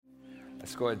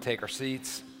Let's go ahead and take our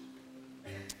seats.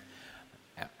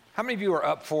 How many of you are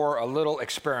up for a little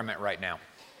experiment right now?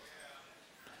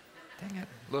 Dang it.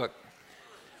 Look,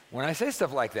 when I say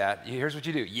stuff like that, here's what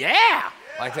you do. Yeah!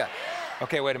 Like that.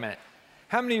 Okay, wait a minute.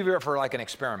 How many of you are up for like an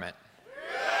experiment?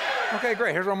 Okay,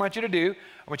 great. Here's what I want you to do.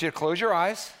 I want you to close your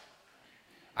eyes.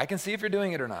 I can see if you're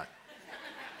doing it or not.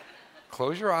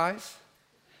 Close your eyes,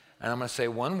 and I'm going to say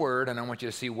one word, and I want you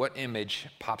to see what image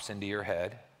pops into your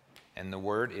head. And the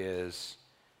word is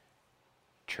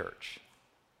church.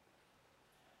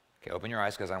 Okay, open your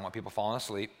eyes because I don't want people falling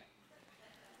asleep.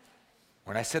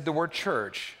 When I said the word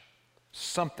church,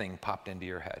 something popped into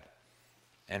your head.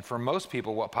 And for most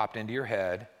people, what popped into your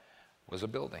head was a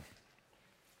building,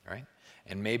 right?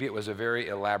 And maybe it was a very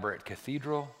elaborate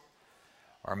cathedral,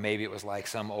 or maybe it was like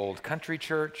some old country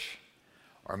church,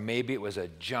 or maybe it was a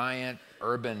giant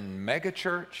urban mega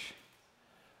church,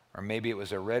 or maybe it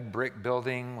was a red brick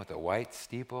building with a white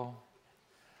steeple,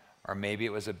 or maybe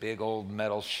it was a big old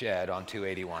metal shed on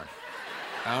 281.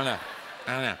 I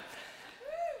don't know.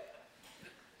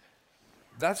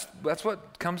 That's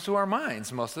what comes to our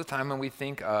minds most of the time when we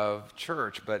think of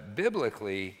church. But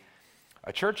biblically,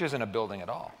 a church isn't a building at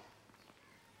all.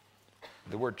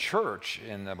 The word church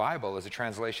in the Bible is a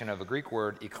translation of a Greek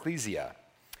word ecclesia,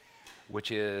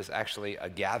 which is actually a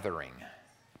gathering.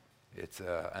 It's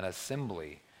an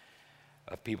assembly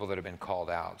of people that have been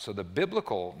called out. So the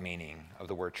biblical meaning of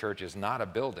the word church is not a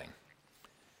building.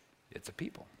 It's a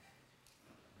people.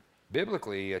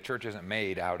 Biblically, a church isn't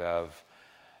made out of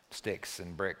sticks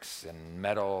and bricks and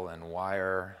metal and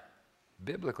wire.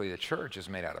 Biblically, the church is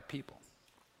made out of people.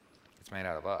 It's made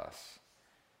out of us.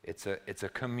 It's a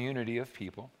community of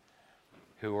people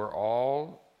who are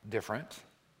all different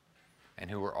and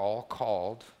who are all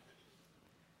called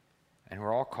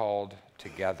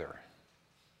together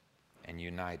and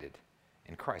united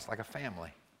in Christ, like a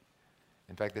family.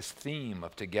 In fact, this theme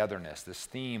of togetherness, this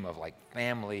theme of like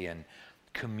family and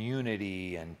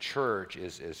community and church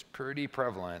is pretty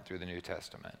prevalent through the New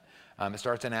Testament. It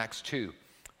starts in Acts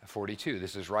 2:42.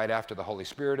 This is right after the Holy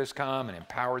Spirit has come and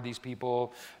empowered these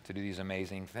people to do these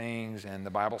amazing things. And the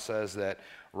Bible says that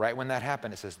right when that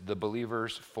happened, it says the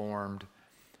believers formed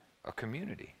a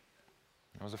community.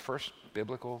 It was the first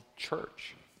biblical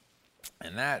church.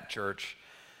 And that church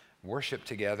worshiped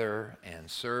together and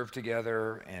served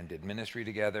together and did ministry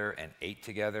together and ate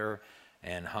together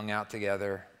and hung out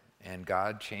together. And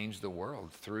God changed the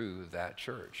world through that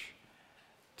church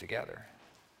together.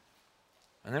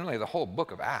 And then really the whole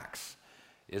book of Acts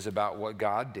is about what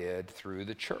God did through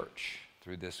the church,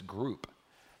 through this group,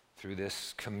 through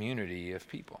this community of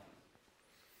people.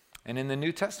 And in the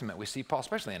New Testament, we see Paul,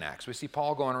 especially in Acts, we see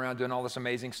Paul going around doing all this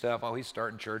amazing stuff. Oh, he's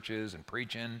starting churches and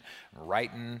preaching, and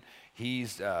writing.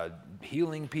 He's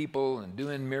healing people and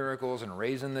doing miracles and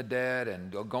raising the dead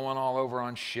and going all over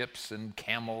on ships and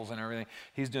camels and everything.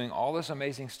 He's doing all this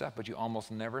amazing stuff, but you almost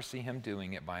never see him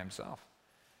doing it by himself.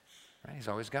 Right? He's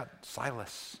always got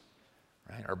Silas,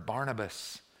 right? Or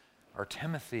Barnabas, or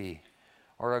Timothy,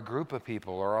 or a group of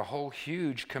people, or a whole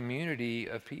huge community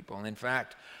of people. And in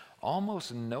fact,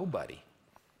 almost nobody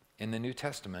in the New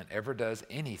Testament ever does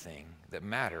anything that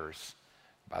matters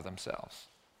by themselves.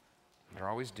 They're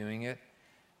always doing it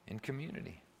in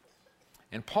community.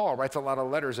 And Paul writes a lot of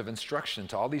letters of instruction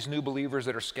to all these new believers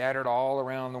that are scattered all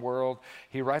around the world.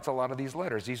 He writes a lot of these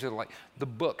letters. These are like the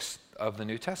books of the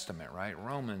New Testament, right?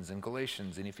 Romans and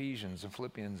Galatians and Ephesians and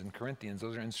Philippians and Corinthians.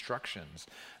 Those are instructions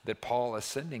that Paul is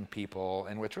sending people.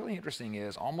 And what's really interesting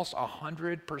is almost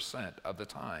 100% of the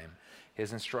time,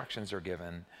 his instructions are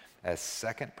given as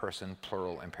second-person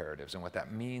plural imperatives. And what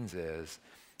that means is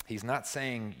he's not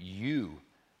saying you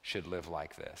should live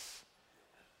like this.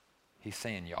 He's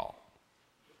saying y'all.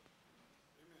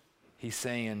 He's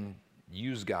saying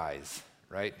yous guys,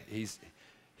 right? It's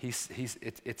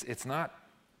not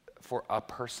for a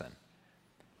person.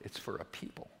 It's for a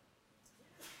people.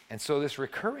 And so this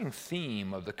recurring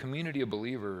theme of the community of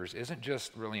believers isn't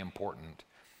just really important.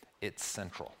 It's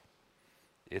central.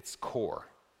 It's core.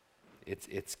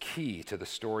 It's key to the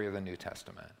story of the New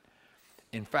Testament.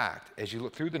 In fact, as you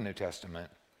look through the New Testament,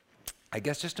 I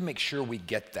guess just to make sure we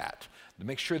get that, to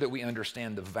make sure that we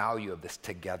understand the value of this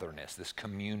togetherness, this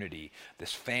community,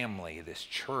 this family, this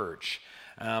church,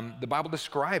 the Bible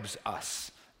describes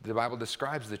us. The Bible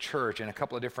describes the church in a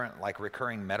couple of different like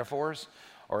recurring metaphors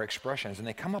or expressions, and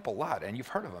they come up a lot, and you've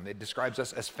heard of them. It describes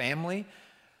us as family.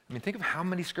 I mean, think of how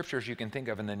many scriptures you can think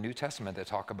of in the New Testament that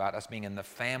talk about us being in the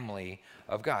family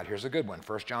of God. Here's a good one,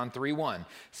 1 John 3:1.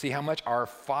 See how much our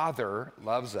Father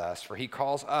loves us, for he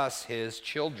calls us his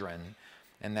children,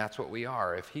 and that's what we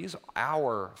are. If he's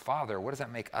our Father, what does that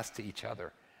make us to each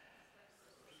other?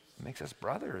 It makes us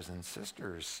brothers and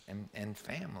sisters and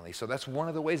family. So that's one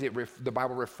of the ways the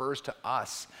Bible refers to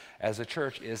us as a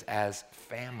church is as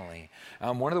family.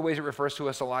 One of the ways it refers to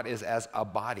us a lot is as a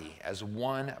body, as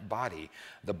one body,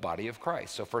 the body of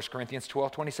Christ. So 1 Corinthians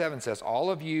 12:27 says,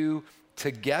 all of you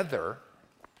together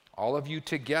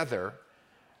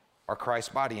are Christ's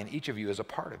body, and each of you is a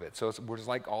part of it. So we're just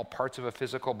like all parts of a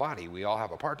physical body. We all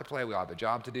have a part to play, we all have a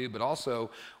job to do, but also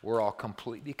we're all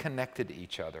completely connected to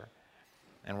each other.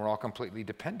 And we're all completely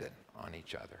dependent on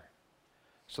each other.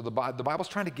 So the Bible's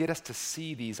trying to get us to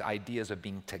see these ideas of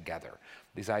being together,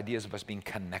 these ideas of us being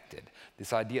connected,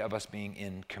 this idea of us being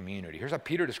in community. Here's how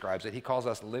Peter describes it. He calls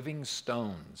us living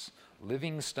stones.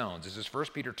 Living stones. This is 1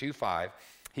 Peter 2:5.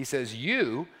 He says,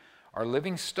 you are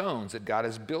living stones that God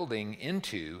is building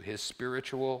into his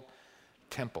spiritual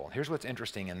temple. Here's what's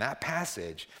interesting. In that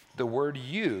passage, the word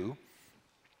you,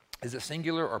 is it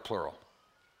singular or plural?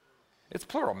 It's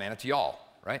plural, man. It's y'all.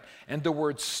 Right? And the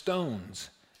word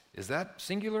stones, is that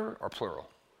singular or plural?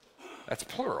 That's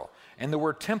plural. And the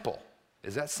word temple,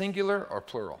 is that singular or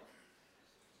plural?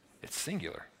 It's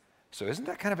singular. So isn't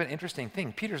that kind of an interesting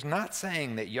thing? Peter's not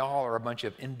saying that y'all are a bunch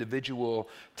of individual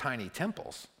tiny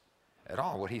temples at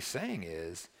all. What he's saying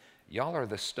is y'all are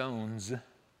the stones,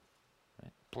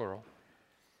 right? Plural,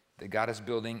 that God is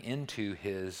building into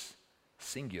his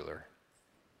singular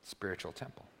spiritual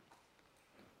temple.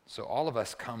 So all of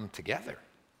us come together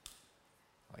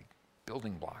like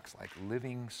building blocks, like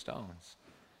living stones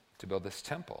to build this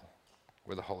temple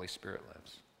where the Holy Spirit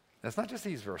lives. And it's not just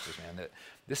these verses, man. That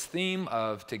this theme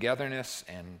of togetherness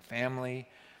and family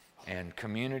and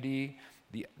community,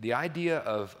 the idea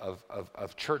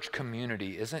of church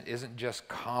community isn't just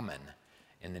common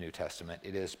in the New Testament.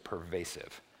 It is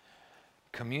pervasive.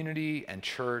 Community and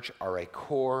church are a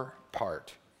core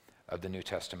part of the New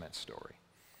Testament story.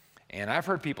 And I've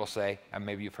heard people say, and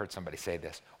maybe you've heard somebody say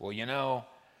this, well, you know,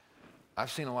 I've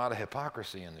seen a lot of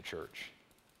hypocrisy in the church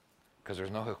because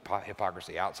there's no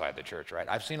hypocrisy outside the church, right?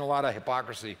 I've seen a lot of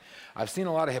hypocrisy. I've seen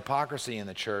a lot of hypocrisy in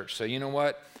the church. So you know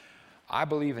what? I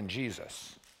believe in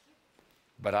Jesus,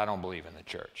 but I don't believe in the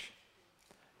church.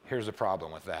 Here's the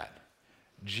problem with that.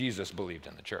 Jesus believed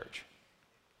in the church.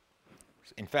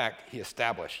 In fact, he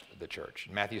established the church.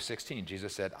 In Matthew 16,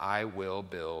 Jesus said, I will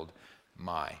build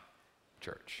my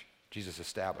church. Jesus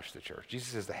established the church.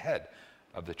 Jesus is the head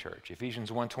of the church. Ephesians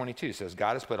 1:22 says,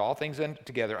 God has put all things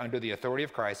together under the authority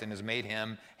of Christ and has made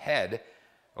him head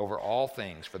over all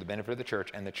things for the benefit of the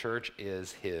church, and the church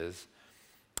is his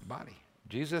body.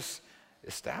 Jesus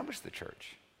established the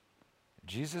church.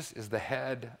 Jesus is the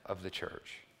head of the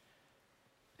church,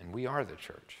 and we are the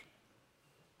church.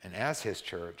 And as his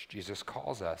church, Jesus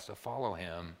calls us to follow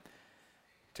him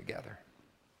together.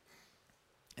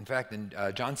 In fact, in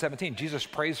John 17, Jesus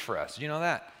prays for us. You know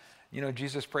that? You know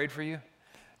Jesus prayed for you?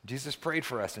 Jesus prayed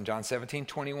for us in John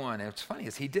 17:21. And what's funny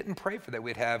is he didn't pray for that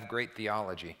we'd have great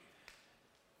theology.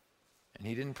 And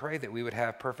he didn't pray that we would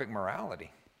have perfect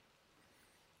morality.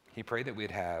 He prayed that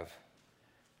we'd have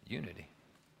unity.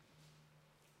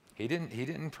 He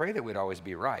didn't pray that we'd always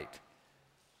be right.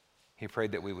 He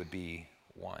prayed that we would be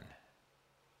one.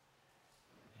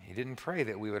 He didn't pray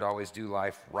that we would always do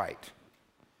life right.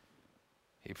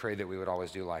 He prayed that we would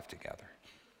always do life together.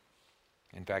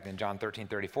 In fact, in John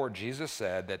 13:34, Jesus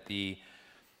said that the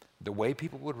way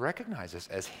people would recognize us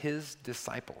as his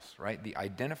disciples, right? The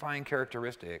identifying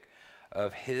characteristic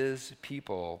of his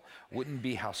people wouldn't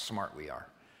be how smart we are,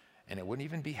 and it wouldn't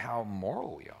even be how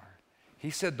moral we are.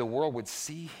 He said the world would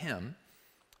see him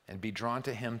and be drawn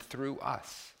to him through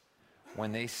us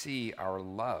when they see our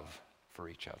love for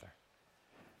each other.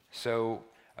 So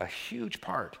a huge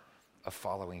part of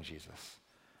following Jesus,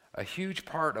 a huge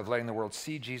part of letting the world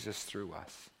see Jesus through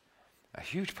us, a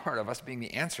huge part of us being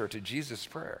the answer to Jesus'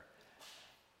 prayer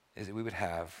is that we would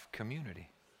have community.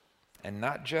 And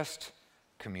not just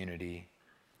community,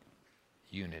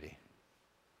 unity.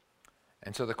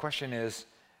 And so the question is,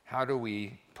 how do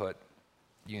we put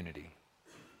unity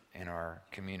in our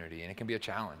community? And it can be a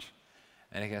challenge.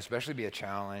 And it can especially be a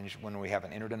challenge when we have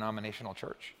an interdenominational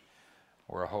church,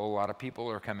 where a whole lot of people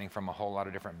are coming from a whole lot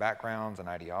of different backgrounds and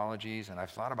ideologies. And I've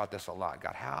thought about this a lot.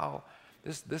 God,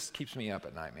 this keeps me up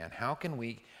at night, man. How can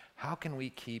we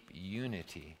keep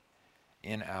unity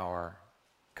in our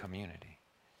community?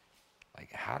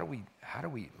 Like, how do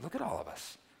we look at all of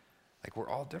us? Like, we're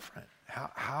all different.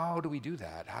 How do we do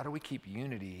that? How do we keep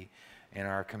unity in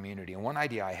our community? And one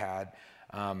idea I had,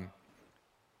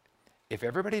 if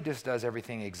everybody just does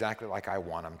everything exactly like I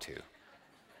want them to,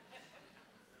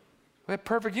 we have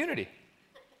perfect unity.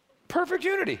 Perfect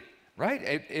unity, right?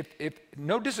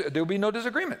 There'll be no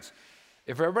disagreements.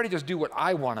 If everybody just do what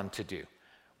I want them to do,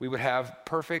 we would have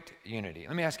perfect unity.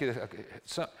 Let me ask you this. Okay,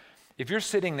 so if you're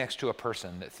sitting next to a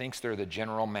person that thinks they're the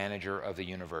general manager of the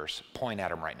universe, point at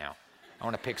them right now. I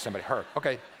want to pick somebody. Her.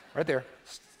 Okay, right there.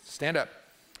 Stand up.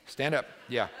 Stand up.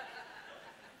 Yeah.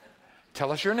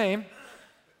 Tell us your name.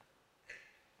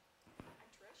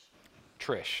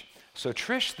 Trish. So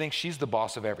Trish thinks she's the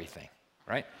boss of everything,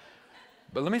 right?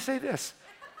 But let me say this.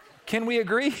 Can we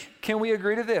agree? Can we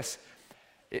agree to this?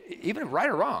 Even right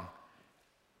or wrong,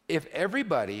 if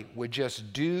everybody would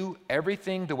just do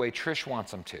everything the way Trish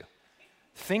wants them to,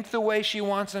 think the way she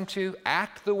wants them to,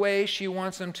 act the way she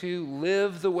wants them to,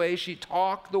 live the way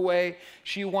talk the way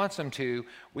she wants them to,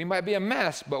 we might be a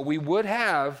mess, but we would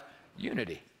have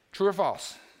unity. True or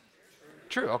false?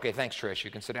 True. Okay, thanks, Trish.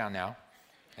 You can sit down now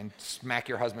and smack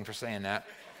your husband for saying that.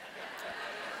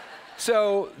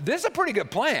 So this is a pretty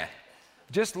good plan.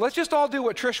 Let's just all do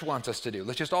what Trish wants us to do.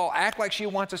 Let's just all act like she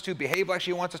wants us to, behave like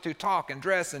she wants us to, talk and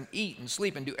dress and eat and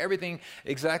sleep and do everything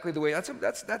exactly the way.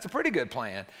 That's a pretty good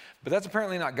plan, but that's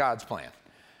apparently not God's plan.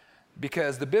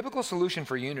 Because the biblical solution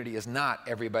for unity is not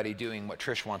everybody doing what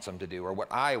Trish wants them to do or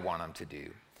what I want them to do.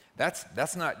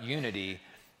 That's not unity,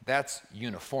 that's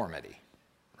uniformity,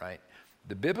 right?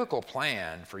 The biblical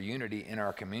plan for unity in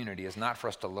our community is not for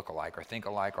us to look alike or think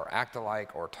alike or act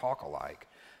alike or talk alike.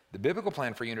 The biblical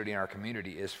plan for unity in our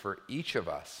community is for each of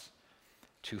us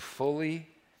to fully,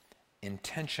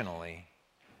 intentionally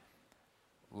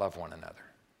love one another.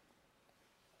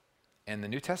 And the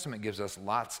New Testament gives us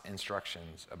lots of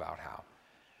instructions about how.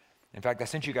 In fact, I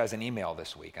sent you guys an email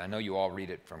this week. I know you all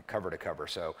read it from cover to cover.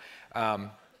 So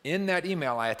in that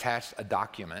email, I attached a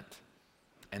document,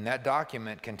 and that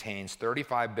document contains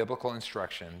 35 biblical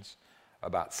instructions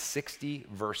about 60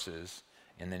 verses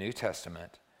in the New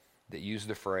Testament that use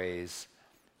the phrase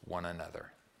one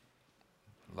another.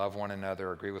 Love one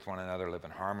another, agree with one another, live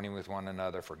in harmony with one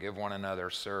another, forgive one another,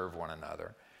 serve one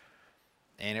another.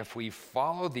 And if we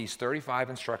follow these 35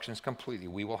 instructions completely,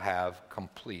 we will have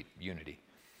complete unity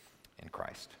in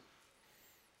Christ.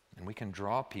 And we can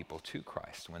draw people to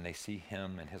Christ when they see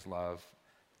him and his love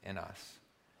in us.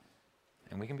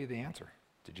 And we can be the answer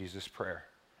to Jesus' prayer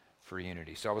for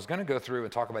unity. So I was going to go through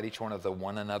and talk about each one of the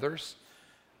one another's.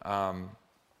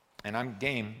 And I'm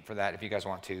game for that if you guys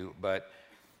want to, but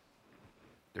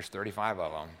there's 35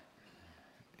 of them.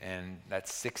 And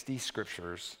that's 60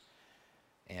 scriptures.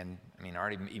 And I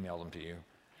already emailed them to you.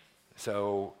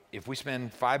 So if we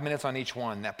spend 5 minutes on each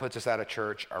one, that puts us out of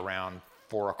church around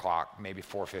 4 o'clock, maybe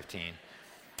 4:15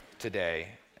 today.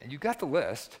 And you got the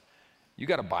list. You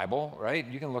got a Bible, right?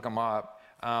 You can look them up.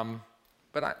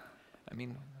 But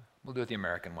we'll do it the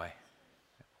American way.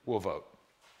 We'll vote,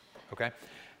 okay?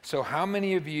 So how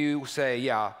many of you say,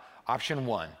 yeah, option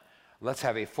one, let's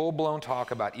have a full-blown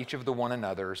talk about each of the one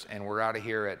another's, and we're out of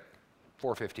here at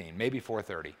 4:15, maybe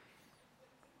 4:30.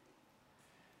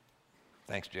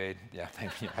 Thanks, Jade. Yeah,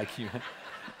 thank you.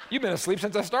 You've been asleep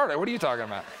since I started. What are you talking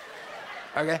about?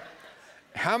 Okay.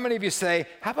 How many of you say,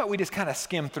 how about we just kind of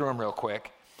skim through them real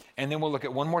quick, and then we'll look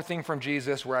at one more thing from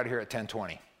Jesus. We're out of here at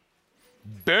 10:20.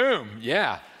 Boom.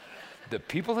 Yeah. The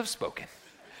people have spoken.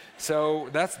 So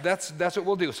that's what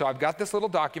we'll do. So I've got this little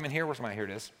document here. Here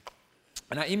it is.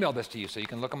 And I emailed this to you so you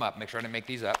can look them up. Make sure I didn't make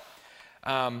these up.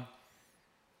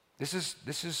 This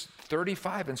is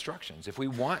 35 instructions. If we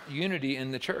want unity in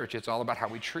the church, it's all about how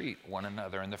we treat one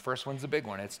another. And the first one's the big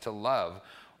one. It's to love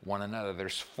one another.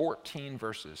 There's 14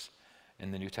 verses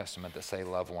in the New Testament that say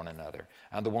love one another.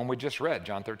 And the one we just read,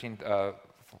 John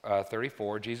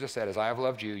 13:34, Jesus said, as I have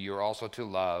loved you, you're also to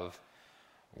love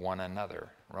one another.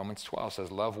 Romans 12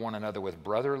 says, love one another with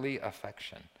brotherly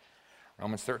affection.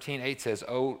 Romans 13:8 says,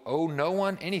 owe no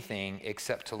one anything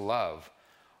except to love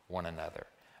one another.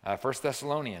 1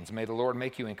 Thessalonians, may the Lord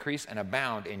make you increase and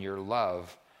abound in your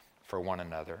love for one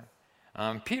another.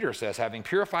 Peter says, having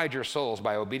purified your souls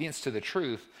by obedience to the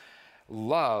truth,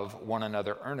 love one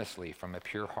another earnestly from a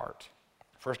pure heart.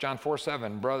 1 John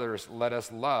 4:7, brothers, let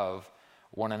us love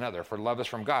one another, for love is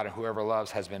from God, and whoever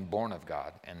loves has been born of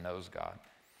God and knows God.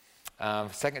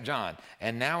 2 John,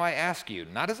 and now I ask you,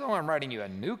 not as though I'm writing you a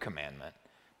new commandment,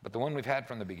 but the one we've had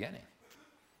from the beginning,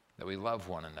 that we love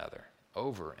one another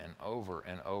over and over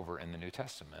and over in the New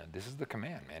Testament. This is the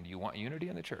command, man. You want unity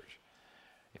in the church?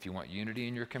 If you want unity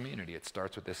in your community, it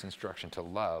starts with this instruction to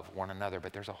love one another,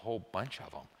 but there's a whole bunch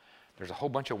of them. There's a whole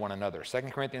bunch of one another.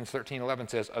 2 Corinthians 13:11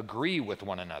 says, agree with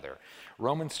one another.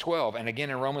 Romans 12, and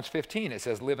again in Romans 15, it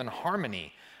says, live in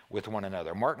harmony with one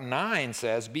another. Mark 9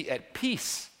 says, be at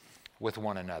peace with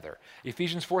one another.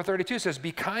 Ephesians 4:32 says,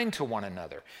 be kind to one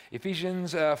another.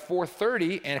 Ephesians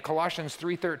 4:30 and Colossians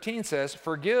 3:13 says,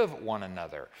 forgive one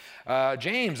another.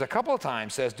 James a couple of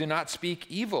times says, do not speak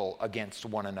evil against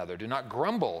one another. Do not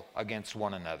grumble against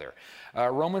one another.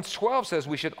 Romans 12 says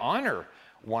we should honor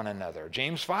one another.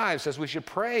 James 5 says we should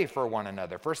pray for one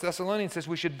another. 1 Thessalonians says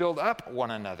we should build up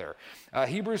one another.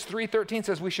 Hebrews 3:13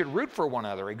 says we should root for one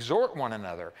another, exhort one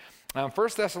another. 1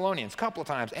 Thessalonians, a couple of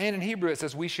times, and in Hebrew it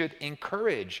says we should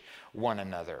encourage one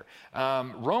another.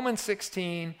 Romans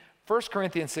 16, 1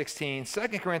 Corinthians 16, 2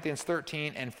 Corinthians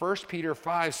 13, and 1 Peter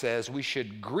 5 says we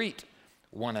should greet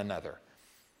one another.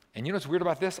 And you know what's weird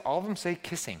about this? All of them say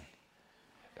kissing.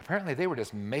 Apparently they were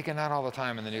just making out all the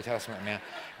time in the New Testament, man.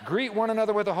 Greet one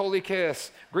another with a holy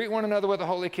kiss. Greet one another with a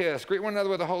holy kiss. Greet one another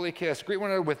with a holy kiss. Greet one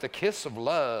another with the kiss of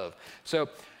love. So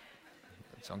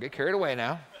don't get carried away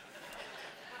now.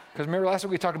 Because remember last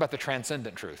week we talked about the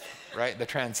transcendent truth, right? The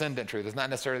transcendent truth. It's not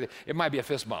necessarily, it might be a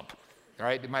fist bump,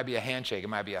 right? It might be a handshake. It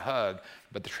might be a hug.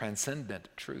 But the transcendent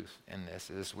truth in this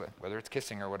is, whether it's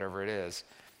kissing or whatever it is,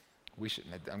 we should,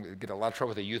 I'm going to get a lot of trouble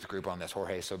with the youth group on this,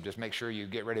 Jorge, so just make sure you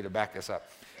get ready to back this up.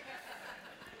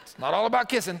 It's not all about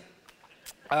kissing.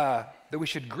 That we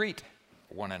should greet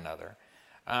one another.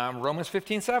 Romans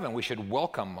 15:7, we should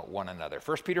welcome one another.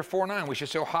 1 Peter 4:9, we should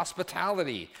show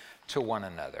hospitality to one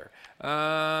another.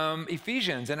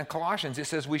 Ephesians and in Colossians, it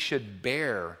says we should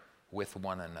bear with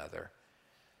one another.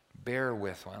 Bear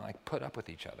with one, like put up with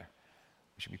each other.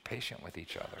 We should be patient with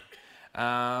each other.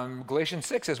 Galatians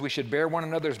 6 says we should bear one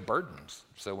another's burdens.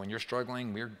 So when you're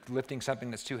struggling, you're lifting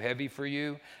something that's too heavy for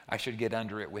you, I should get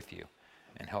under it with you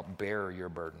and help bear your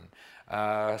burden.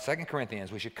 2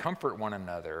 Corinthians, we should comfort one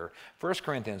another. 1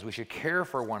 Corinthians, we should care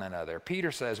for one another.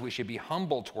 Peter says we should be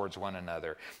humble towards one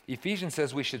another. Ephesians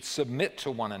says we should submit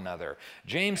to one another.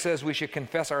 James says we should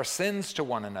confess our sins to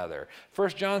one another. 1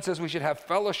 John says we should have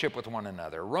fellowship with one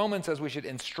another. Romans says we should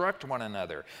instruct one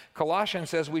another. Colossians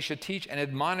says we should teach and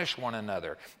admonish one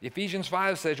another. Ephesians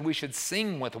 5 says we should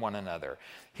sing with one another.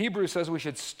 Hebrews says we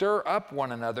should stir up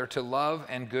one another to love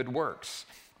and good works.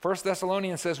 1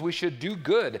 Thessalonians says we should do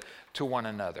good to one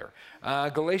another.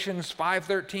 Galatians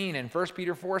 5:13 and 1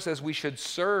 Peter 4 says we should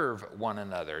serve one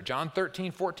another. John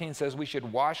 13:14 says we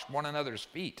should wash one another's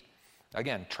feet.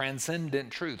 Again,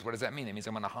 transcendent truth. What does that mean? It means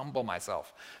I'm going to humble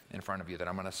myself in front of you, that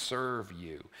I'm going to serve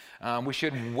you. We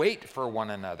should wait for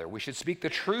one another. We should speak the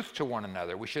truth to one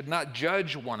another. We should not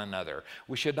judge one another.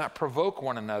 We should not provoke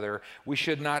one another. We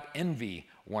should not envy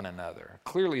one another.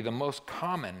 Clearly, the most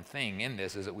common thing in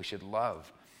this is that we should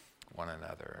love one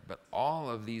another. But all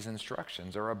of these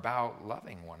instructions are about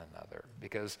loving one another,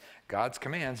 because God's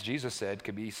commands, Jesus said,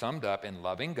 could be summed up in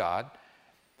loving God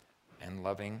and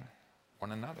loving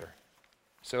one another.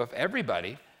 So if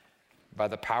everybody, by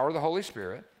the power of the Holy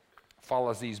Spirit,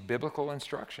 follows these biblical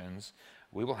instructions,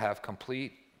 we will have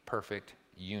complete, perfect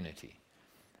unity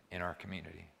in our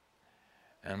community.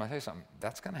 And I'm going to tell you something,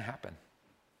 that's going to happen.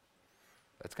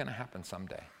 That's going to happen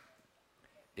someday.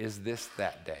 Is this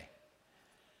that day?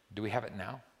 Do we have it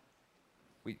now?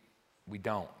 We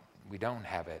don't. We don't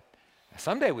have it.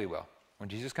 Someday we will. When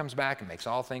Jesus comes back and makes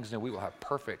all things new, we will have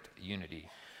perfect unity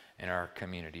in our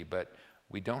community. But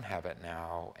we don't have it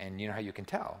now. And you know how you can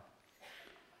tell?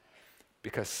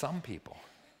 Because some people,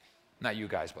 not you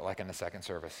guys, but like in the second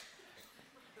service,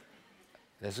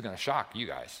 this is going to shock you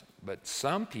guys, but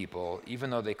some people, even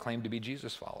though they claim to be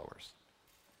Jesus followers,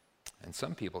 and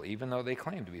some people, even though they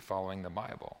claim to be following the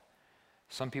Bible,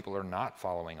 some people are not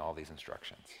following all these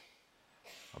instructions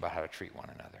about how to treat one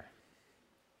another.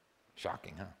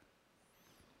 Shocking, huh?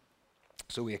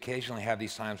 So we occasionally have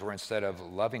these times where instead of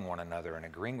loving one another and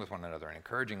agreeing with one another and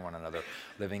encouraging one another,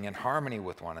 living in harmony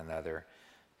with one another,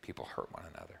 people hurt one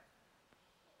another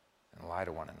and lie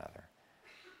to one another,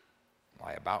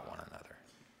 lie about one another,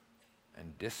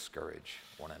 and discourage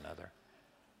one another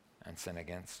and sin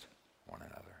against one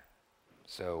another.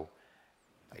 So,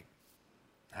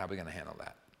 how are we going to handle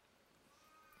that?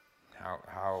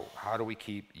 How do we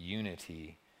keep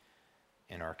unity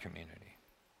in our community?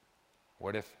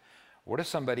 What if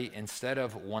somebody, instead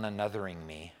of one anothering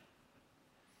me,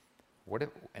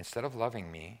 instead of loving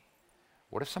me,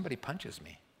 what if somebody punches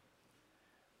me?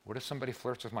 What if somebody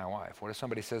flirts with my wife? What if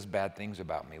somebody says bad things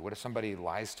about me? What if somebody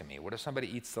lies to me? What if somebody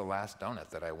eats the last donut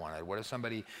that I wanted? What if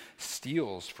somebody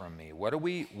steals from me? What do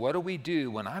we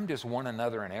do when I'm just one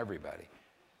another and everybody,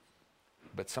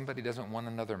 but somebody doesn't want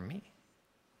another me?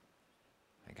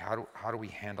 Like how do we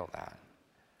handle that?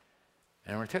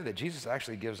 And I'm going to tell you that Jesus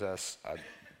actually gives us a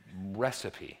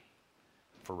recipe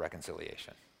for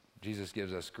reconciliation. Jesus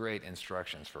gives us great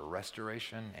instructions for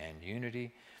restoration and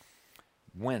unity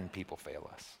when people fail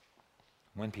us.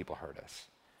 when people hurt us,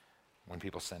 when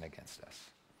people sin against us.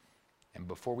 And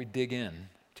before we dig in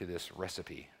to this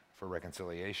recipe for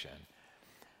reconciliation,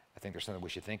 I think there's something we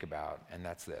should think about, and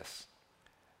that's this.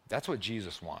 That's what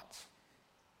Jesus wants.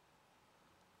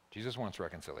 Jesus wants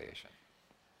reconciliation.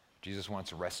 Jesus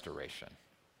wants restoration.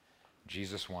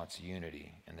 Jesus wants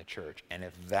unity in the church. And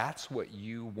if that's what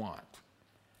you want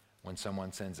when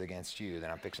someone sins against you, then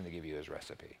I'm fixing to give you his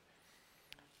recipe.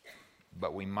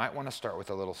 But we might want to start with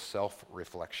a little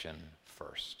self-reflection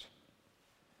first.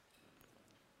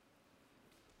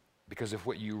 Because if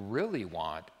what you really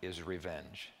want is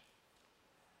revenge,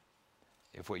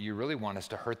 if what you really want is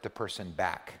to hurt the person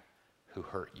back who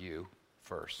hurt you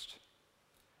first,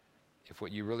 if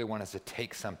what you really want is to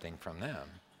take something from them,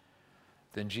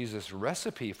 then Jesus'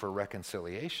 recipe for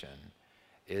reconciliation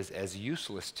is as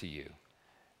useless to you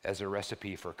as a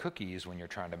recipe for cookies when you're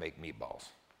trying to make meatballs.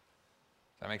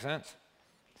 Does that make sense?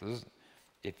 So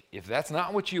if that's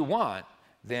not what you want,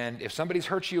 then if somebody's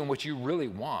hurt you and what you really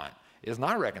want is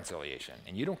not reconciliation,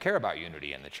 and you don't care about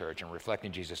unity in the church and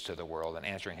reflecting Jesus to the world and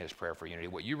answering his prayer for unity,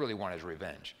 what you really want is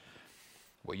revenge.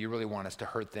 What you really want is to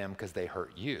hurt them because they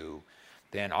hurt you,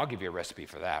 then I'll give you a recipe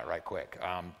for that right quick.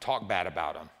 Talk bad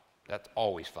about them. That's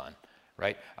always fun,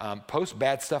 right? Post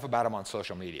bad stuff about them on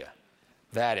social media.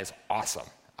 That is awesome.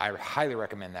 I highly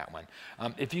recommend that one.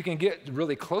 If you can get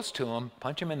really close to them,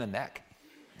 punch them in the neck.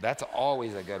 That's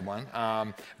always a good one.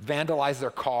 Vandalize their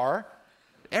car.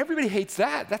 Everybody hates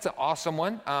that. That's an awesome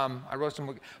one. I wrote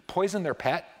some, poison their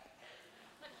pet.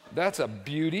 That's a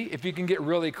beauty. If you can get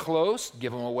really close,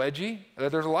 give them a wedgie.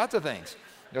 There's lots of things.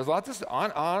 There's lots of,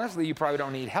 honestly, you probably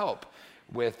don't need help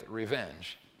with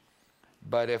revenge.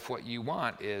 But if what you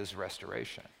want is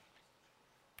restoration,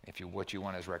 what you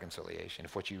want is reconciliation,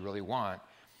 if what you really want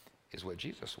is what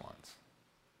Jesus wants,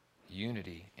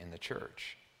 unity in the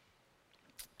church,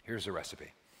 here's the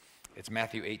recipe. It's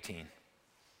Matthew 18,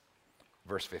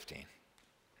 verse 15.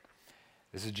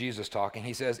 This is Jesus talking.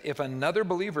 He says, if another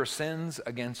believer sins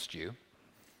against you,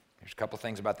 there's a couple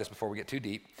things about this before we get too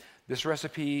deep. This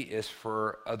recipe is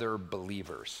for other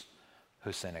believers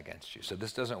who sin against you. So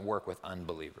this doesn't work with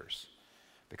unbelievers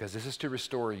because this is to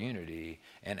restore unity,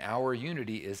 and our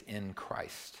unity is in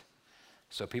Christ.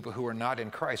 So people who are not in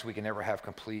Christ, we can never have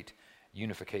complete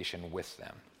unification with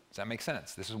them. Does that make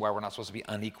sense? This is why we're not supposed to be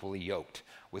unequally yoked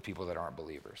with people that aren't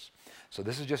believers. So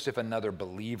this is just if another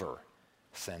believer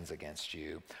sins against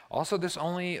you. Also, this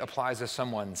only applies if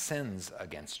someone sins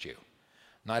against you,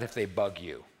 not if they bug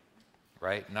you,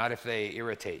 right? Not if they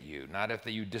irritate you, not if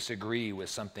you disagree with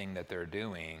something that they're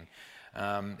doing.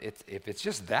 If it's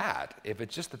just that, if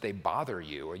it's just that they bother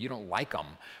you or you don't like them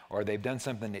or they've done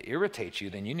something to irritate you,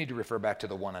 then you need to refer back to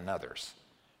the one another's,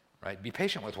 right? Be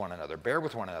patient with one another, bear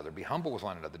with one another, be humble with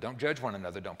one another, don't judge one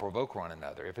another, don't provoke one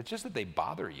another. If it's just that they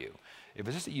bother you, if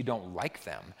it's just that you don't like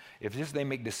them, if it's just they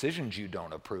make decisions you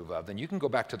don't approve of, then you can go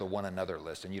back to the one another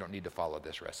list and you don't need to follow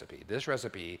this recipe. This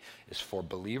recipe is for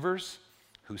believers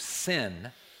who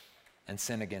sin and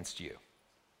sin against you.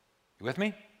 You with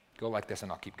me? Go like this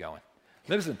and I'll keep going.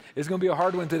 Listen, it's going to be a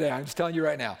hard one today. I'm just telling you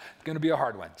right now. It's going to be a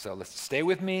hard one. So let's stay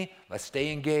with me. Let's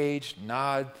stay engaged.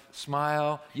 Nod,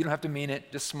 smile. You don't have to mean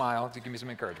it. Just smile to give me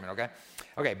some encouragement, okay?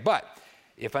 Okay, but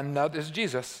if another, this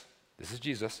is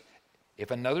Jesus. If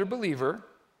another believer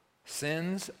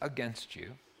sins against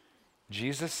you,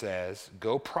 Jesus says,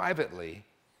 go privately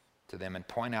to them and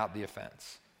point out the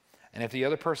offense. And if the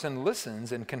other person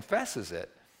listens and confesses it,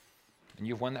 then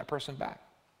you've won that person back.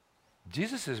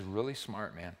 Jesus is really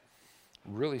smart, man.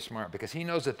 Really smart, because he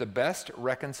knows that the best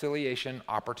reconciliation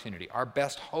opportunity, our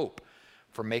best hope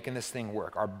for making this thing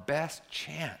work, our best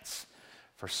chance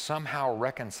for somehow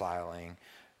reconciling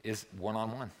is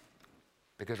one-on-one.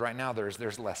 Because right now there's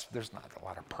not a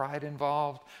lot of pride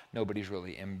involved. Nobody's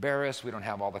really embarrassed. We don't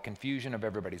have all the confusion of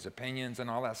everybody's opinions and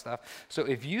all that stuff. So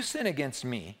if you sin against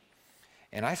me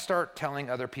and I start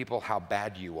telling other people how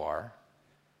bad you are,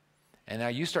 and now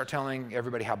you start telling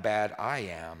everybody how bad I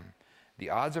am, the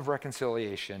odds of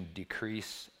reconciliation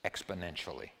decrease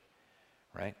exponentially,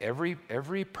 right?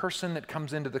 Every person that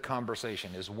comes into the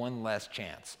conversation is one less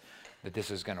chance that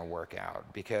this is going to work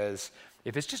out. Because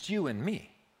if it's just you and me,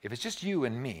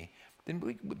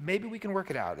 then maybe we can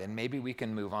work it out and maybe we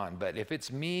can move on. But if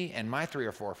it's me and my 3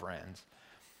 or 4 friends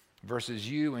versus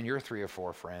you and your 3 or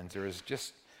 4 friends, there is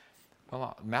just,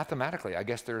 well, mathematically, I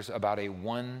guess there's about a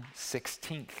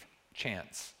 1/16th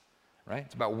chance, right?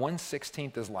 It's about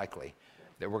 1/16th as likely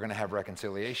that we're going to have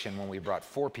reconciliation when we brought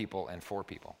 4 people and 4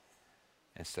 people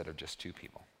instead of just 2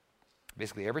 people.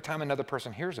 Basically, every time another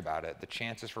person hears about it, the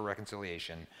chances for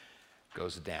reconciliation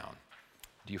goes down.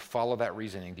 Do you follow that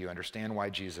reasoning? Do you understand why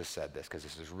Jesus said this? Because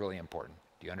this is really important.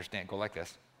 Do you understand? Go like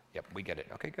this. Yep, we get it.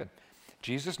 Okay, good.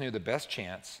 Jesus knew the best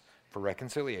chance for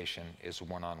reconciliation is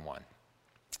one-on-one.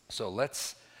 So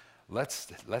let's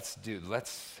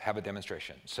have a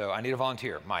demonstration. So I need a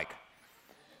volunteer. Mike,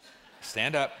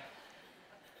 stand up.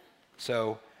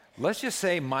 So let's just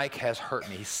say Mike has hurt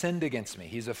me. He sinned against me.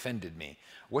 He's offended me.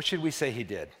 What should we say he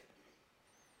did?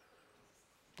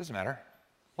 Doesn't matter.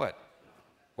 What?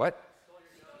 What?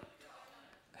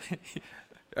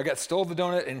 I stole the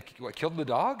donut and what, killed the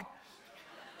dog?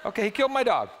 Okay, he killed my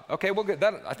dog. Okay, well, good.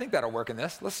 I think that'll work in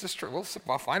this. We'll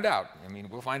find out.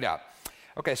 We'll find out.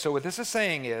 Okay, so what this is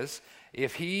saying is,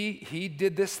 if he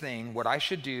did this thing, what I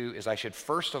should do is I should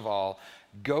first of all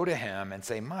go to him and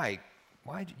say, Mike,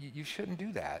 why you shouldn't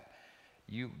do that.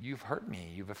 You've hurt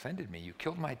me. You've offended me. You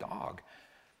killed my dog.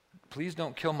 Please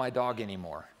don't kill my dog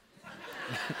anymore.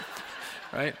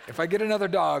 Right? If I get another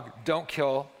dog, don't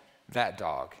kill that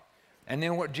dog. And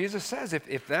then what Jesus says,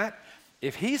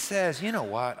 if he says, you know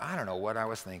what, I don't know what I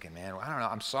was thinking, man. I don't know.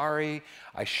 I'm sorry.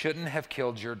 I shouldn't have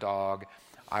killed your dog.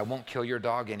 I won't kill your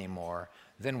dog anymore.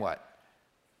 Then what?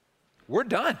 We're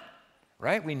done,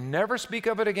 right? We never speak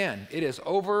of it again. It is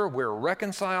over. We're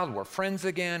reconciled. We're friends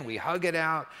again. We hug it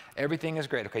out. Everything is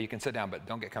great. Okay, you can sit down, but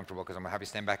don't get comfortable because I'm going to have you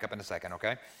stand back up in a second,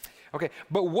 okay? Okay,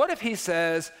 but what if he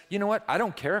says, you know what, I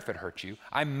don't care if it hurts you.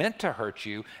 I meant to hurt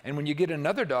you, and when you get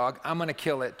another dog, I'm going to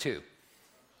kill it too.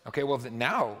 Okay, well,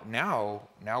 now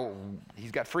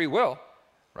he's got free will,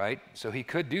 right? So he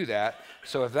could do that.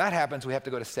 So if that happens, we have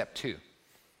to go to step 2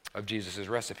 of Jesus'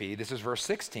 recipe. This is verse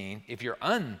 16. If you're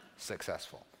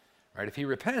unsuccessful, right? If he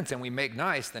repents and we make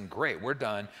nice, then great, we're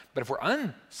done. But if we're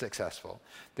unsuccessful,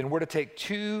 then we're to take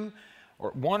 1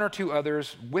 or 2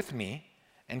 others with me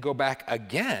and go back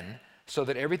again so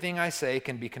that everything I say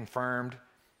can be confirmed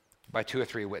by 2 or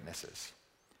 3 witnesses.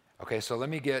 Okay, so let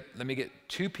me get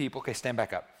 2 people. Okay, stand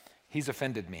back up. He's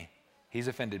offended me.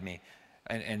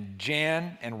 And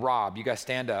Jan and Rob, you guys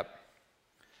stand up.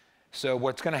 So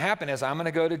what's going to happen is I'm going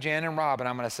to go to Jan and Rob and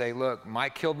I'm going to say, look,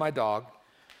 Mike killed my dog.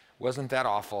 Wasn't that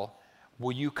awful?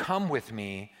 Will you come with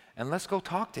me and let's go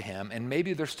talk to him, and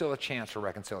maybe there's still a chance for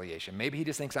reconciliation. Maybe he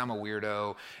just thinks I'm a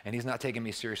weirdo and he's not taking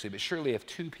me seriously, but surely if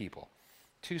 2 people,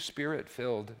 2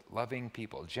 spirit-filled, loving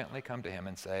people gently come to him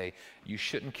and say, you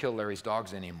shouldn't kill Larry's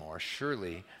dogs anymore,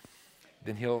 surely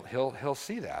then he'll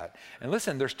see that. And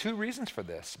listen, there's 2 reasons for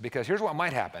this, because here's what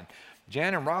might happen.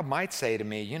 Jan and Rob might say to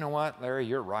me, you know what, Larry,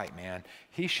 you're right, man.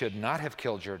 He should not have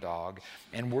killed your dog,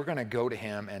 and we're going to go to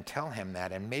him and tell him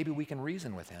that, and maybe we can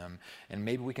reason with him, and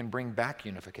maybe we can bring back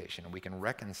unification, and we can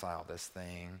reconcile this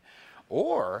thing.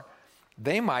 Or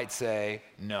they might say,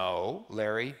 no,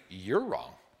 Larry, you're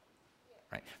wrong.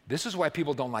 Right? This is why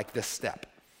people don't like this step.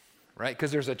 Right?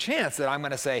 Because there's a chance that I'm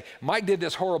going to say, Mike did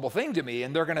this horrible thing to me,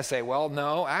 and they're going to say, well,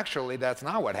 no, actually, that's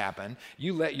not what happened.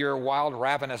 You let your wild,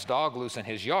 ravenous dog loose in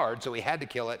his yard, so he had to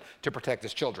kill it to protect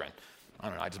his children. I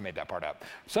don't know, I just made that part up.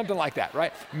 Something like that,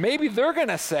 right? Maybe they're going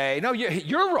to say, no,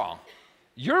 you're wrong.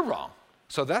 You're wrong.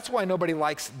 So that's why nobody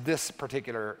likes this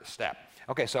particular step.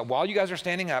 Okay, so while you guys are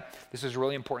standing up, this is a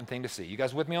really important thing to see. You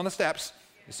guys with me on the steps?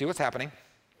 You see what's happening?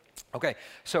 Okay,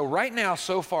 so right now,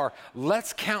 so far,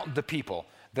 let's count the people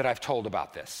that I've told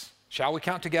about this. Shall we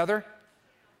count together?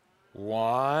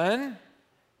 1,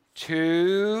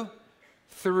 2,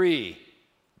 3.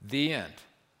 The end.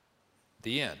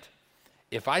 The end.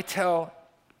 If I tell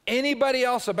anybody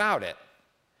else about it,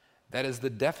 that is the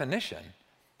definition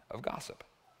of gossip.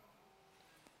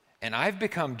 And I've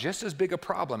become just as big a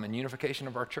problem in unification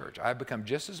of our church. I've become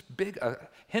just as big a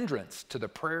hindrance to the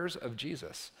prayers of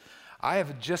Jesus. I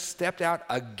have just stepped out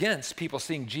against people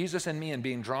seeing Jesus in me and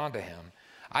being drawn to him.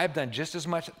 I have done just as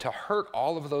much to hurt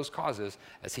all of those causes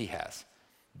as he has.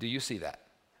 Do you see that?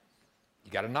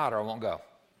 You got to nod or I won't go.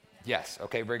 Yes.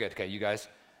 Okay, very good. Okay, you guys,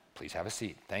 please have a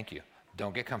seat. Thank you.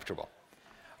 Don't get comfortable.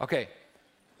 Okay.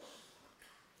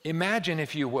 Imagine,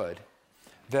 if you would,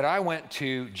 that I went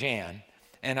to Jan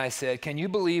and I said, can you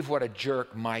believe what a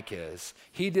jerk Mike is?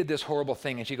 He did this horrible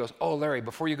thing. And she goes, oh, Larry,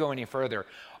 before you go any further,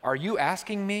 are you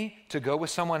asking me to go with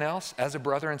someone else as a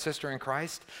brother and sister in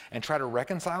Christ and try to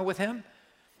reconcile with him?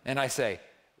 And I say,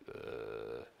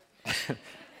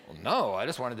 well, no, I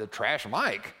just wanted to trash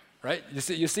Mike, right?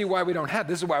 You see why we don't have,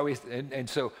 this is why we, and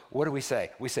so what do we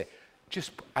say? We say,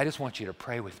 I just want you to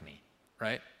pray with me,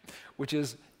 right? Which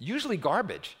is usually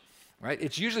garbage, right?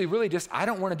 It's usually really just, I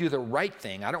don't want to do the right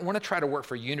thing. I don't want to try to work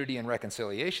for unity and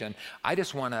reconciliation. I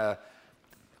just want to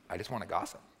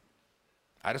gossip.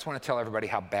 I just want to tell everybody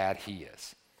how bad he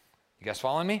is. You guys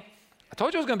following me? I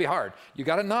told you it was going to be hard. You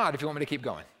got to nod if you want me to keep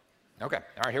going. Okay,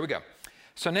 all right, here we go.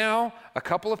 So now a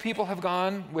couple of people have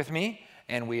gone with me,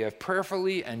 and we have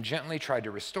prayerfully and gently tried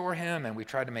to restore him, and we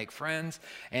tried to make friends.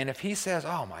 And if he says,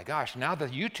 oh my gosh, now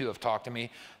that you two have talked to me,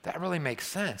 that really makes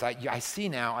sense. I see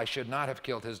now I should not have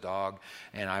killed his dog,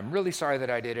 and I'm really sorry that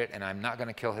I did it, and I'm not going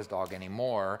to kill his dog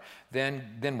anymore,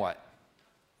 then what?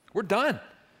 We're done.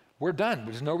 We're done.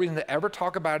 There's no reason to ever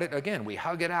talk about it again. We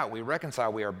hug it out. We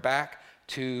reconcile. We are back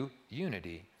to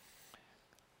unity.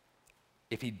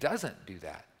 If he doesn't do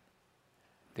that,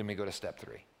 then we go to step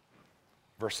 3.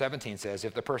 Verse 17 says,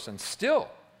 if the person still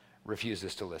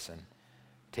refuses to listen,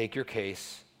 take your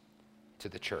case to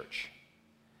the church.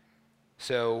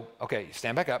 So, okay,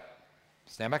 stand back up.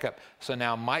 Stand back up. So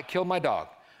now Mike killed my dog.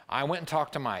 I went and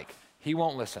talked to Mike. He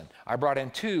won't listen. I brought in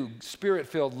 2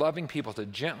 spirit-filled, loving people to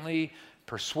gently,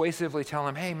 persuasively tell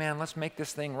him, hey man, let's make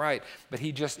this thing right. But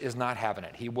he just is not having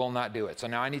it. He will not do it. So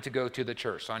now I need to go to the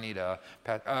church. So I need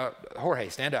Jorge,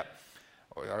 stand up.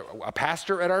 A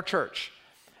pastor at our church.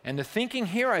 And the thinking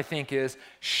here, I think, is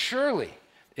surely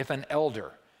if an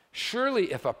elder,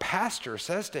 surely if a pastor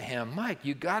says to him, Mike,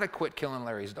 you got to quit killing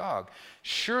Larry's dog,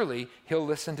 surely he'll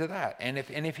listen to that. And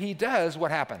if he does, what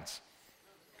happens?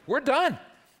 We're done.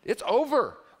 It's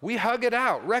over. We hug it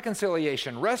out.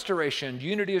 Reconciliation, restoration,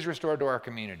 unity is restored to our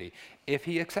community. If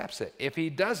he accepts it. If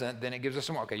he doesn't, then it gives us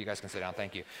some more. Okay, you guys can sit down.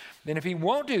 Thank you. Then if he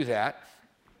won't do that,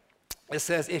 it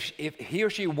says if he or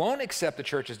she won't accept the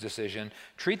church's decision,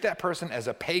 treat that person as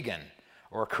a pagan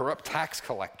or a corrupt tax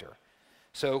collector.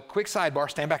 So quick sidebar,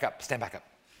 stand back up, stand back up.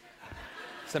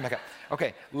 Stand back up.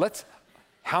 Okay,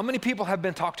 how many people have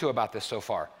been talked to about this so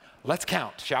far? Let's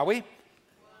count, shall we?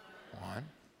 1.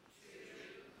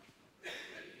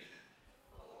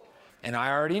 And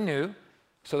I already knew,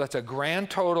 so that's a grand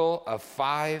total of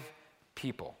 5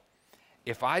 people.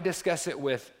 If I discuss it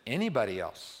with anybody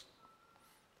else,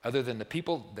 other than the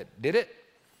people that did it,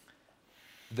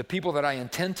 the people that I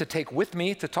intend to take with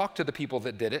me to talk to the people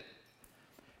that did it,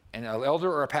 and an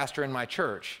elder or a pastor in my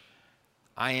church,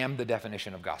 I am the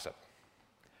definition of gossip.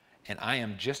 And I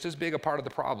am just as big a part of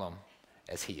the problem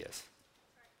as he is.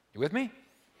 You with me?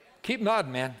 Keep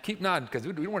nodding, man. Keep nodding, because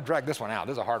we don't want to drag this one out.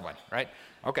 This is a hard one, right?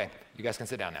 Okay, you guys can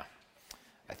sit down now,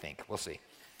 I think. We'll see.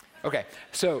 Okay,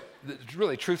 so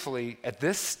really, truthfully, at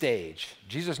this stage,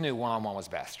 Jesus knew one-on-one was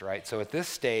best, right? So at this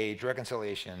stage,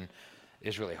 reconciliation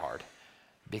is really hard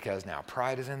because now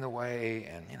pride is in the way,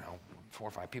 and 4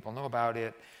 or 5 people know about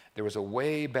it. There was a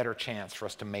way better chance for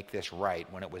us to make this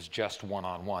right when it was just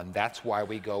one-on-one. That's why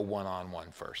we go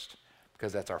one-on-one first,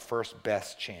 because that's our first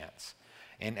best chance.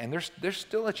 And there's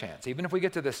still a chance. Even if we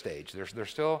get to this stage, there's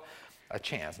still a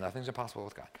chance. Nothing's impossible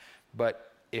with God.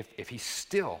 But if he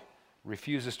still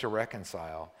refuses to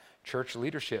reconcile, church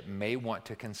leadership may want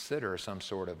to consider some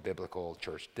sort of biblical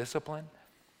church discipline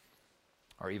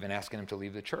or even asking him to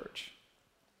leave the church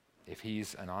if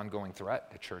he's an ongoing threat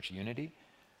to church unity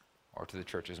or to the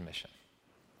church's mission.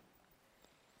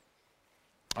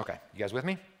 Okay, you guys with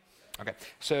me? Okay,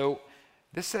 so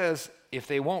this says if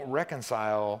they won't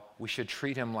reconcile, we should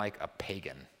treat him like a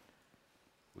pagan.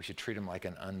 We should treat him like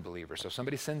an unbeliever. So if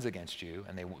somebody sins against you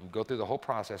and they go through the whole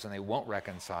process and they won't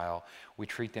reconcile, we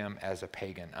treat them as a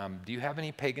pagan. Do you have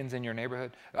any pagans in your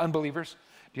neighborhood? Unbelievers?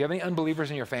 Do you have any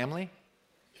unbelievers in your family?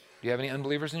 Do you have any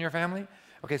unbelievers in your family?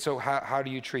 Okay, so how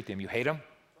do you treat them? You hate them?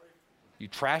 You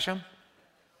trash them?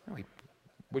 No,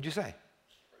 what'd you say?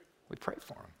 We pray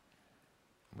for them.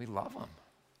 We love them.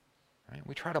 Right?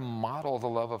 We try to model the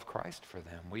love of Christ for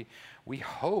them. We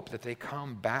hope that they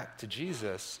come back to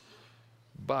Jesus,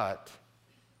 but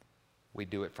we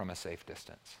do it from a safe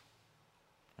distance.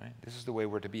 Right? This is the way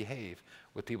we're to behave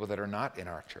with people that are not in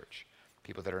our church,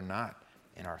 people that are not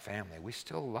in our family. We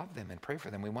still love them and pray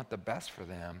for them. We want the best for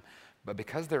them, but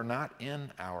because they're not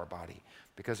in our body,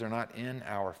 because they're not in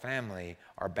our family,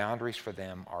 our boundaries for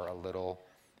them are a little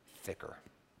thicker.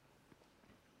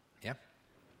 Yeah?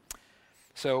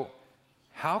 So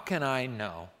how can I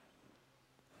know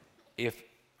if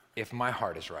my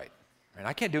heart is right? And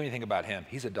I can't do anything about him.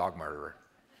 He's a dog murderer.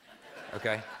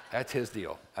 Okay? That's his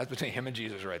deal. That's between him and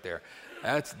Jesus right there.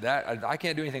 I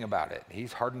can't do anything about it.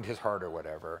 He's hardened his heart or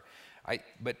whatever.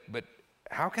 But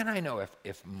how can I know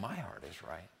if my heart is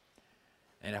right?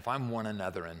 And if I'm one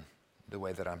another in the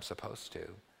way that I'm supposed to,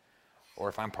 or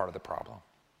if I'm part of the problem?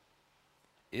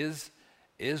 Is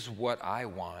what I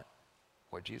want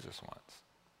what Jesus wants?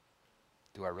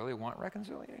 Do I really want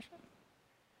reconciliation?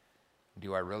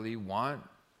 Do I really want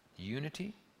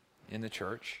unity in the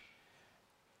church?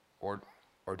 Or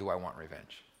do I want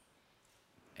revenge?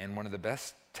 And one of the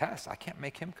best tests, I can't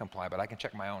make him comply, but I can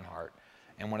check my own heart.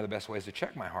 And one of the best ways to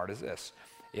check my heart is this.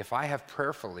 If I have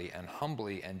prayerfully and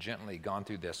humbly and gently gone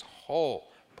through this whole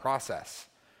process,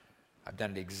 I've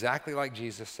done it exactly like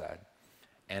Jesus said,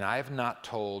 and I have not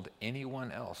told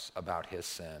anyone else about his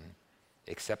sin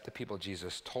except the people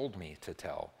Jesus told me to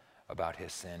tell about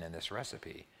his sin in this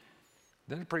recipe,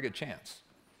 then there's a pretty good chance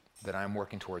that I'm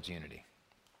working towards unity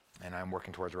and I'm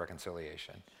working towards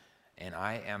reconciliation. And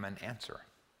I am an answer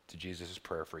to Jesus'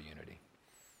 prayer for unity.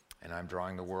 And I'm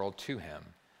drawing the world to him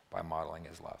by modeling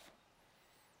his love.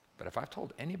 But if I've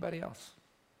told anybody else,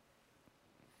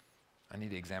 I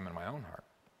need to examine my own heart.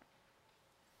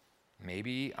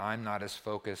 Maybe I'm not as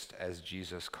focused as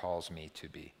Jesus calls me to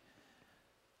be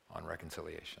on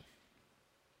reconciliation.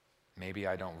 Maybe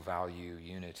I don't value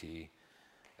unity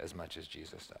as much as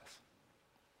Jesus does.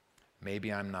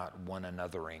 Maybe I'm not one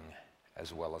anothering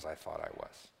as well as I thought I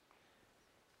was.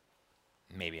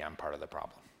 Maybe I'm part of the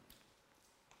problem.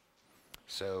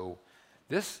 So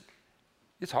it's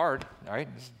hard, all right?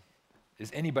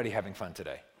 Is anybody having fun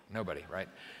today? Nobody, right?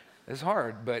 It's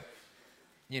hard, but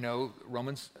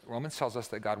Romans tells us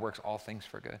that God works all things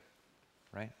for good,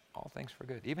 right? All things for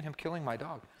good. Even him killing my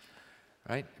dog,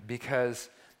 right? Because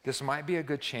this might be a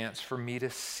good chance for me to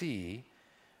see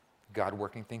God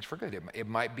working things for good. It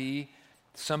might be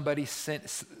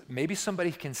maybe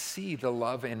somebody can see the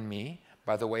love in me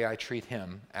by the way I treat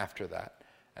him after that,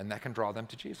 and that can draw them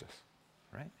to Jesus,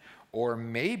 right? Or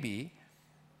maybe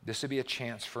this would be a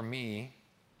chance for me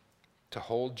to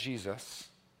hold Jesus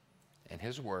and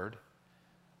his word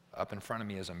up in front of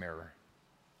me as a mirror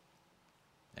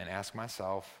and ask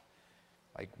myself,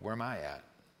 like, where am I at,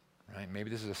 right? Maybe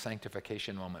this is a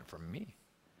sanctification moment for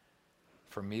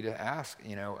me to ask,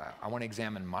 I want to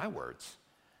examine my words.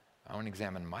 I want to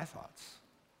examine my thoughts.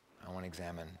 I want to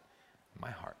examine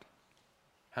my heart.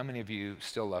 How many of you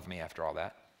still love me after all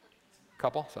that?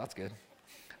 Couple, so that's good.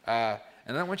 And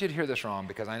I don't want you to hear this wrong,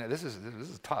 because I know this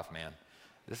is tough, man.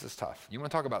 This is tough. You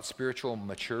want to talk about spiritual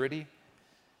maturity?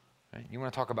 Right? You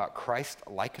want to talk about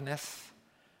Christ-likeness?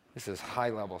 This is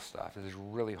high-level stuff. This is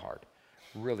really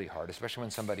hard, especially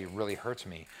when somebody really hurts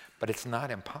me. But it's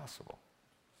not impossible,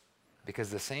 because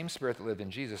the same Spirit that lived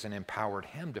in Jesus and empowered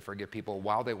him to forgive people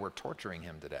while they were torturing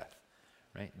him to death,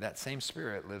 right? That same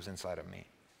Spirit lives inside of me.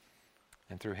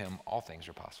 And through him, all things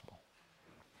are possible.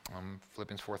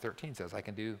 Philippians 4:13 says, I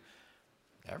can do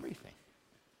everything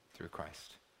through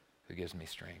Christ who gives me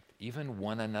strength. Even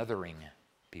one anothering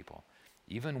people.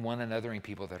 Even one anothering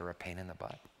people that are a pain in the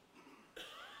butt.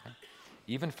 Right?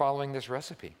 Even following this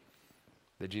recipe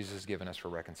that Jesus has given us for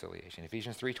reconciliation.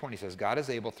 Ephesians 3:20 says, God is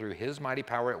able through his mighty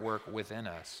power at work within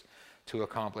us to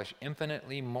accomplish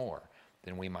infinitely more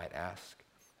than we might ask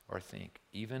or think.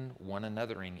 Even one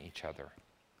anothering each other.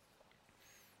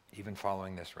 Even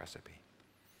following this recipe.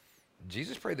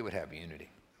 Jesus prayed that we'd have unity.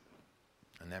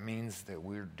 And that means that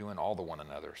we're doing all the one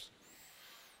another's.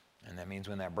 And that means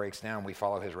when that breaks down, we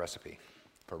follow his recipe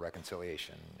for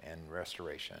reconciliation and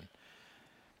restoration.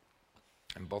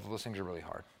 And both of those things are really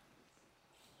hard.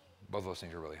 Both of those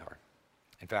things are really hard.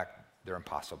 In fact, they're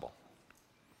impossible.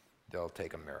 They'll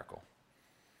take a miracle.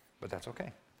 But that's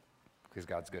okay, because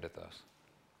God's good at those.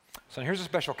 So here's a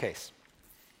special case.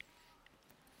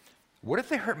 What if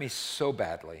they hurt me so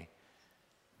badly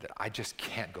that I just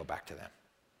can't go back to them?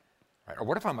 Right? Or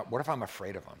what if I'm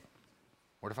afraid of them?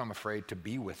 What if I'm afraid to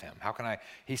be with him? How can I?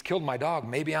 He's killed my dog.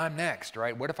 Maybe I'm next,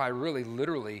 right? What if I really,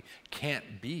 literally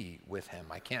can't be with him?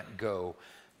 I can't go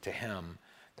to him.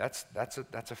 That's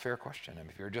a fair question. I mean,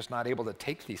 if you're just not able to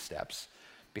take these steps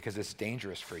because it's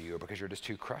dangerous for you or because you're just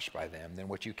too crushed by them, then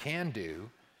what you can do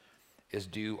is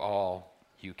do all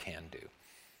you can do.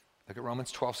 Look at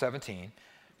Romans 12:17.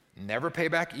 Never pay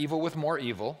back evil with more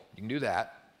evil. You can do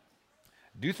that.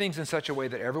 Do things in such a way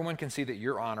that everyone can see that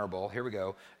you're honorable. Here we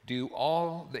go. Do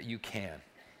all that you can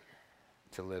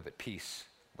to live at peace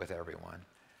with everyone.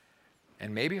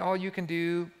 And maybe all you can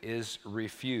do is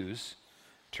refuse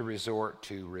to resort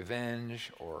to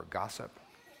revenge or gossip.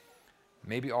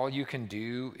 Maybe all you can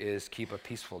do is keep a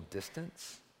peaceful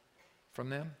distance from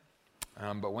them.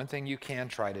 But one thing you can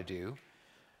try to do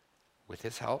with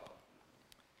his help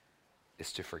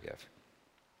is to forgive.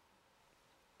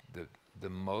 The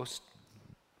most,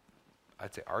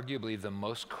 I'd say arguably the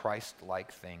most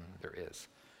Christ-like thing there is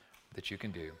that you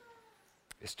can do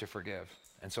is to forgive.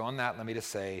 And so on that, let me just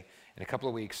say, in a couple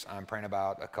of weeks, I'm praying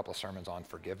about a couple of sermons on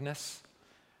forgiveness.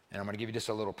 And I'm going to give you just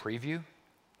a little preview.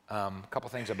 A couple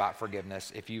things about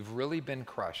forgiveness. If you've really been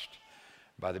crushed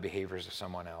by the behaviors of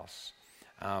someone else,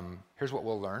 here's what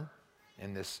we'll learn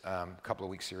in this couple of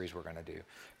week series we're going to do.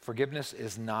 Forgiveness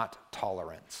is not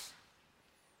tolerance.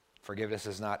 Forgiveness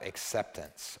is not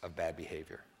acceptance of bad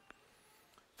behavior.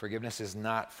 Forgiveness is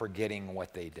not forgetting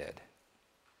what they did.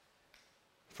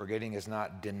 Forgetting is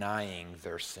not denying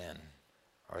their sin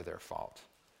or their fault.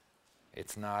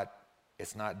 It's not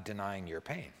It's not denying your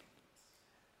pain.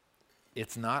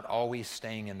 It's not always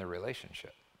staying in the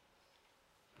relationship.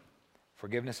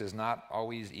 Forgiveness is not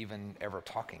always even ever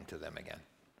talking to them again.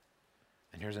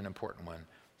 And here's an important one.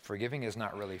 Forgiving is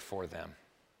not really for them.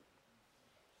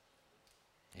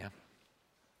 Yeah?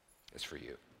 It's for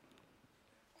you.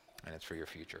 And it's for your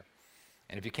future.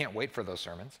 And if you can't wait for those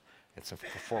sermons, it's for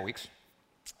 4 weeks,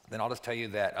 then I'll just tell you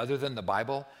that other than the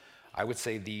Bible, I would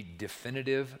say the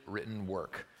definitive written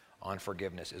work on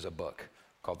forgiveness is a book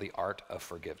called The Art of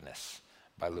Forgiveness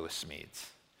by Lewis Smedes.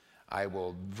 I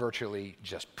will virtually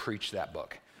just preach that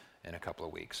book in a couple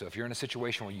of weeks. So if you're in a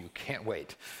situation where you can't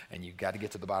wait and you've got to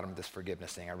get to the bottom of this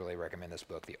forgiveness thing, I really recommend this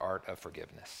book, The Art of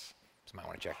Forgiveness. So you might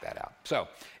want to check that out. So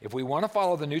if we want to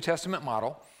follow the New Testament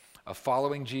model of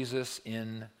following Jesus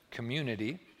in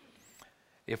community,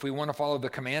 if we want to follow the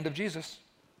command of Jesus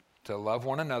to love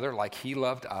one another like he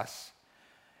loved us,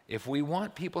 if we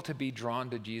want people to be drawn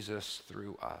to Jesus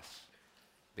through us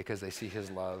because they see his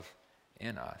love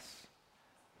in us,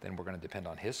 then we're going to depend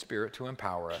on his Spirit to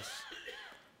empower us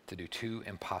to do 2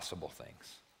 impossible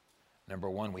things. Number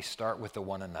 1, we start with the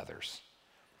one another's.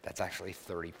 That's actually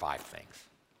 35 things,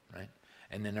 right?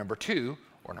 And then number 2,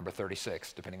 or number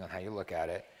 36, depending on how you look at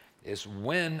it, is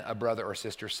when a brother or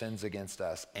sister sins against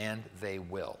us, and they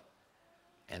will,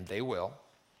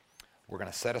 we're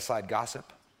going to set aside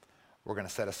gossip, we're going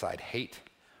to set aside hate,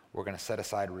 we're going to set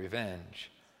aside revenge,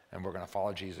 and we're going to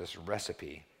follow Jesus'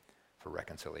 recipe for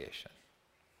reconciliation.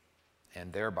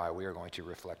 And thereby we are going to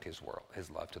reflect his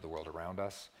love to the world around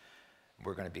us.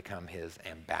 We're going to become his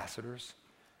ambassadors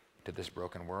to this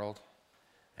broken world,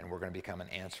 and we're going to become an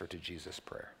answer to Jesus'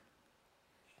 prayer.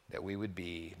 That we would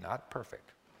be not perfect,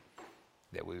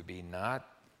 that we would be not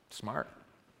smart,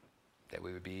 that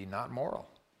we would be not moral,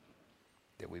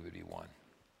 that we would be one,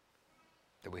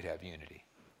 that we'd have unity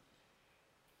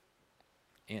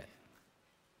in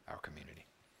our community.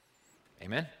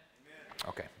 Amen? Amen.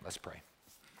 Okay, let's pray.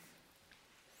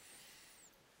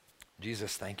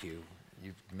 Jesus, thank you.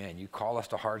 You call us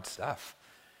to hard stuff.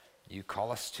 You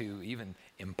call us to even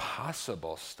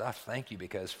impossible stuff. Thank you,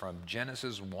 because from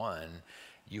Genesis 1,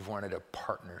 you've wanted a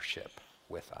partnership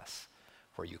with us,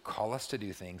 where you call us to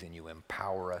do things and you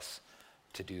empower us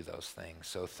to do those things.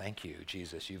 So thank you,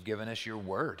 Jesus. You've given us your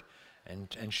word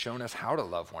and shown us how to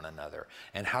love one another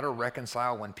and how to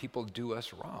reconcile when people do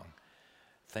us wrong.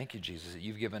 Thank you, Jesus, that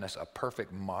you've given us a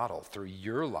perfect model through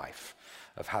your life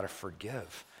of how to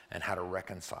forgive and how to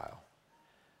reconcile.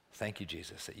 Thank you,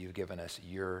 Jesus, that you've given us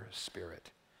your Spirit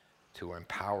to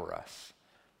empower us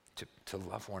to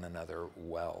love one another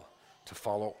well, to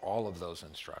follow all of those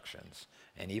instructions.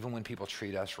 And even when people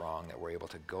treat us wrong, that we're able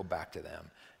to go back to them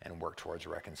and work towards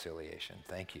reconciliation.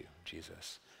 Thank you,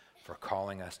 Jesus, for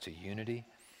calling us to unity,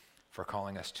 for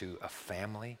calling us to a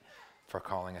family, for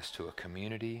calling us to a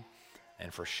community,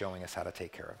 and for showing us how to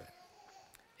take care of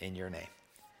it. In your name,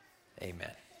 amen.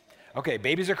 Okay,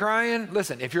 babies are crying.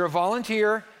 Listen, if you're a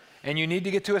volunteer and you need to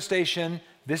get to a station,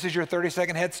 this is your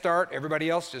 30-second head start. Everybody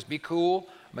else, just be cool.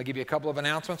 I'm going to give you a couple of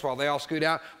announcements while they all scoot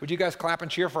out. Would you guys clap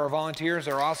and cheer for our volunteers?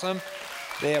 They're awesome.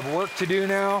 They have work to do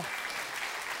now.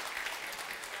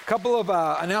 A couple of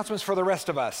announcements for the rest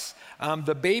of us.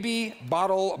 The baby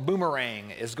bottle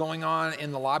boomerang is going on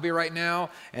in the lobby right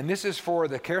now, and this is for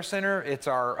the care center. It's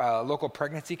our local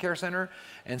pregnancy care center,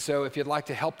 and so if you'd like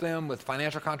to help them with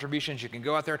financial contributions, you can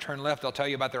go out there, turn left. They'll tell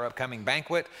you about their upcoming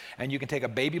banquet, and you can take a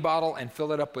baby bottle and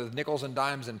fill it up with nickels and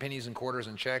dimes and pennies and quarters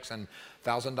and checks and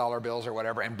 $1,000 bills or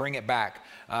whatever, and bring it back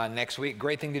next week.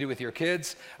 Great thing to do with your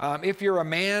kids. If you're a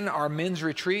man, our men's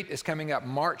retreat is coming up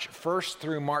March 1st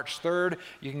through March 3rd.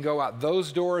 You can go out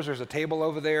those doors. There's a table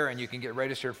over there, and you can get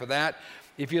registered for that.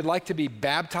 If you'd like to be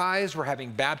baptized, we're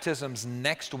having baptisms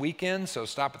next weekend, so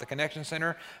stop at the Connection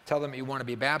Center, tell them you want to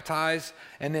be baptized.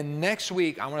 And then next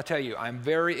week, I want to tell you, I'm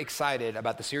very excited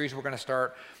about the series we're going to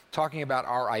start talking about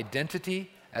our identity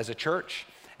as a church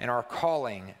and our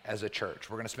calling as a church.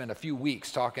 We're going to spend a few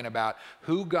weeks talking about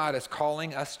who God is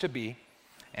calling us to be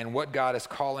and what God is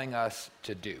calling us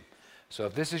to do. So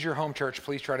if this is your home church,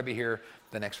 please try to be here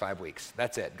the next 5 weeks.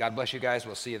 That's it. God bless you guys.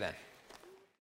 We'll see you then.